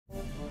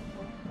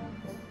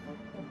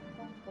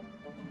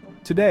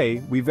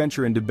Today, we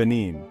venture into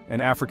Benin,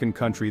 an African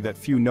country that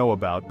few know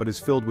about but is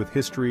filled with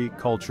history,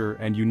 culture,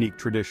 and unique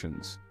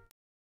traditions.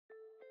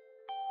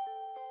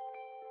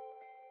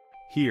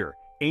 Here,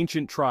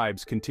 ancient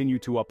tribes continue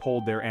to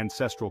uphold their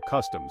ancestral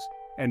customs,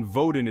 and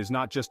Vodun is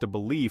not just a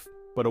belief,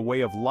 but a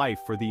way of life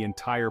for the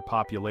entire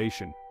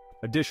population.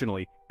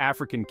 Additionally,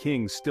 African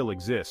kings still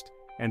exist,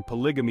 and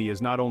polygamy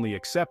is not only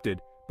accepted,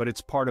 but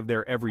it's part of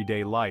their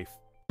everyday life.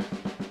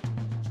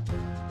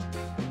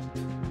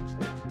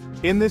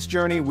 In this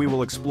journey, we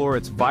will explore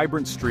its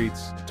vibrant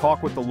streets,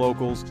 talk with the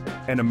locals,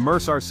 and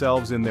immerse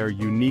ourselves in their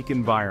unique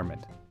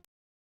environment.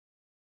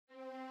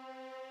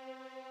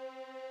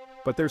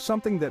 But there's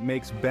something that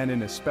makes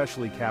Benin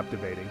especially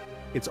captivating: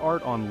 its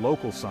art on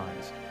local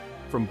signs.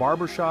 From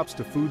barbershops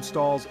to food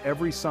stalls,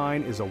 every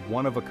sign is a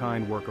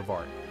one-of-a-kind work of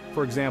art.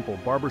 For example,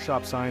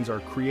 barbershop signs are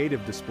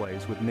creative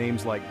displays with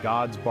names like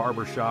God's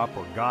Barbershop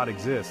or God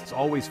Exists,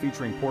 always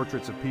featuring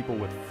portraits of people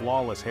with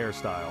flawless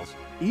hairstyles.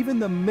 Even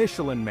the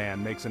Michelin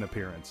Man makes an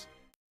appearance.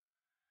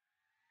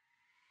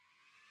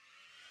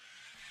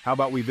 How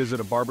about we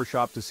visit a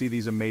barbershop to see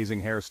these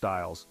amazing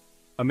hairstyles?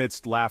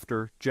 Amidst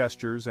laughter,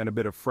 gestures, and a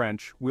bit of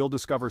French, we'll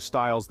discover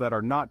styles that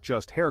are not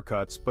just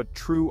haircuts but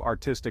true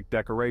artistic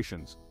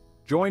decorations.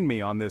 Join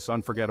me on this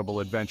unforgettable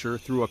adventure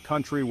through a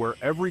country where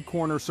every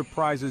corner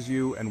surprises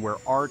you and where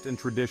art and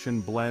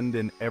tradition blend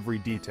in every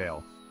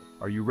detail.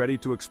 Are you ready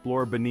to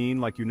explore Benin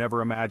like you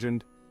never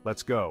imagined?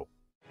 Let's go.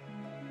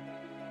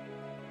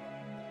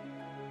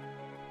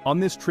 On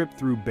this trip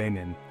through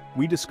Benin,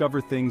 we discover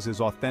things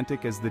as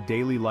authentic as the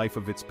daily life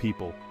of its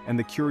people and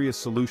the curious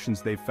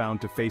solutions they've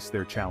found to face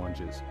their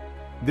challenges.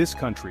 This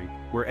country,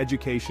 where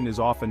education is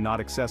often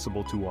not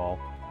accessible to all,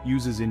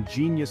 uses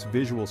ingenious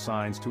visual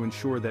signs to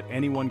ensure that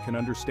anyone can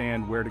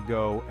understand where to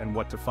go and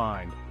what to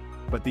find.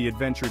 But the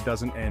adventure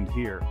doesn't end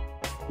here.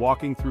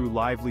 Walking through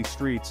lively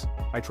streets,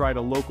 I tried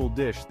a local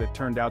dish that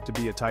turned out to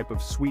be a type of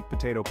sweet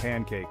potato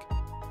pancake.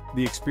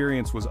 The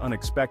experience was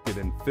unexpected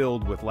and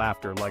filled with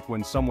laughter, like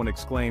when someone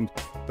exclaimed,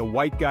 "The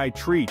white guy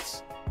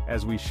treats,"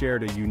 as we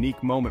shared a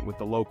unique moment with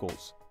the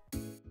locals.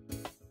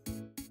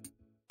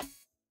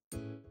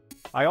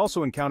 I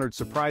also encountered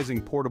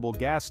surprising portable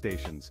gas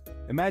stations.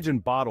 Imagine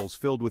bottles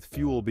filled with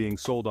fuel being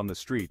sold on the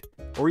street,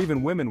 or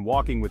even women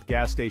walking with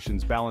gas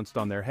stations balanced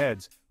on their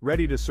heads,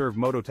 ready to serve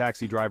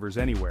mototaxi drivers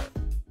anywhere.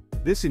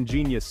 This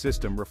ingenious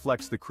system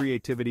reflects the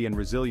creativity and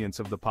resilience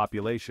of the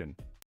population.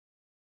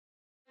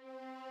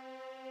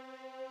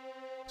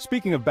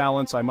 Speaking of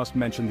balance, I must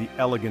mention the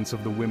elegance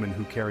of the women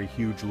who carry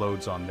huge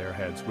loads on their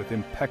heads with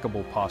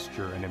impeccable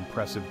posture and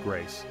impressive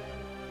grace.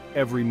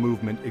 Every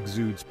movement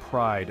exudes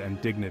pride and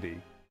dignity.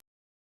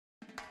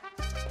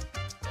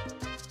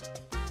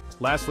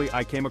 Lastly,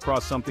 I came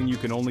across something you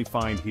can only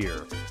find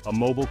here: a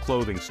mobile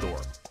clothing store.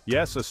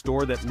 Yes, a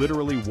store that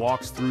literally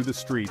walks through the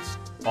streets,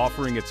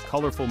 offering its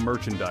colorful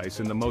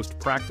merchandise in the most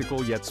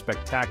practical yet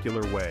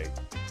spectacular way.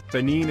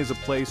 Benin is a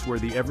place where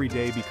the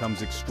everyday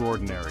becomes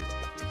extraordinary.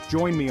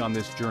 Join me on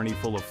this journey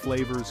full of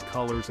flavors,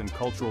 colors, and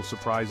cultural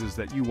surprises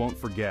that you won't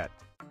forget.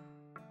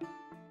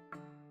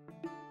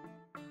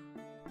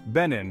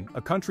 Benin,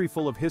 a country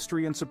full of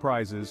history and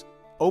surprises,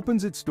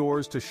 opens its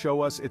doors to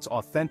show us its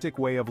authentic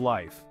way of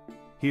life.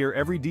 Here,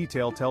 every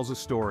detail tells a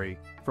story,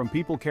 from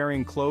people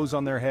carrying clothes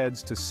on their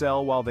heads to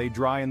sell while they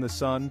dry in the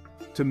sun,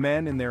 to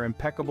men in their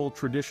impeccable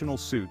traditional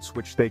suits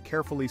which they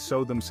carefully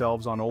sew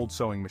themselves on old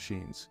sewing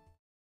machines.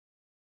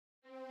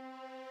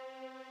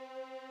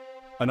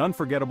 An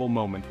unforgettable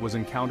moment was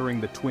encountering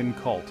the twin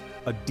cult,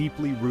 a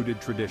deeply rooted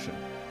tradition.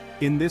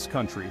 In this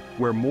country,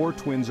 where more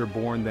twins are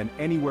born than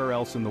anywhere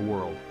else in the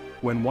world,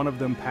 when one of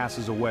them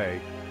passes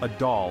away, a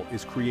doll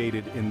is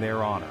created in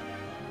their honor.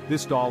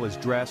 This doll is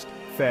dressed,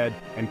 fed,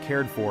 and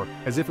cared for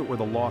as if it were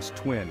the lost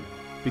twin,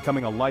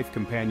 becoming a life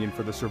companion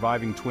for the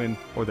surviving twin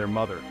or their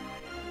mother.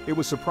 It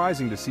was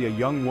surprising to see a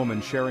young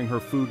woman sharing her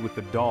food with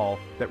the doll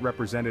that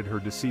represented her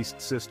deceased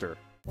sister.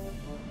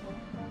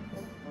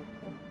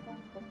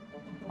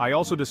 I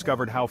also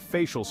discovered how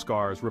facial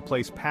scars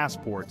replace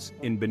passports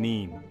in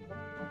Benin.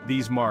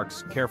 These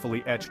marks,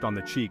 carefully etched on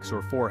the cheeks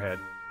or forehead,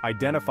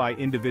 identify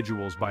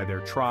individuals by their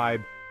tribe,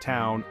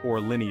 town,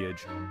 or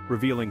lineage,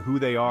 revealing who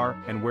they are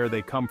and where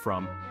they come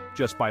from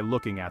just by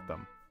looking at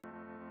them.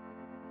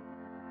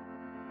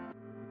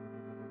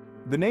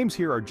 The names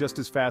here are just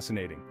as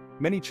fascinating.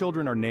 Many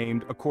children are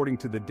named according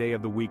to the day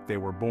of the week they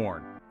were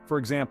born. For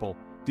example,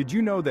 did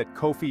you know that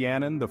Kofi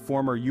Annan, the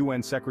former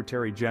UN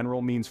Secretary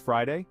General, means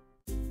Friday?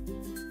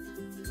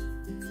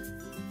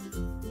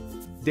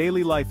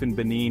 Daily life in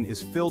Benin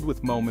is filled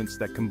with moments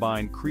that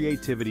combine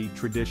creativity,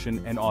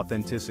 tradition, and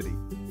authenticity.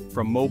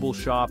 From mobile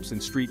shops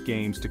and street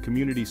games to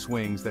community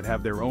swings that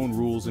have their own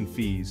rules and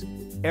fees,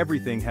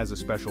 everything has a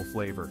special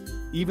flavor.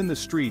 Even the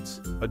streets,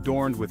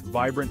 adorned with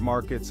vibrant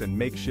markets and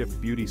makeshift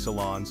beauty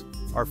salons,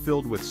 are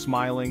filled with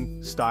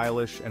smiling,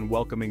 stylish, and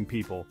welcoming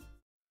people.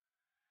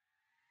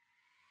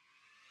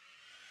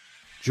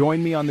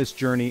 Join me on this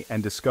journey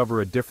and discover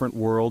a different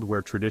world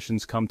where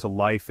traditions come to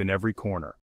life in every corner.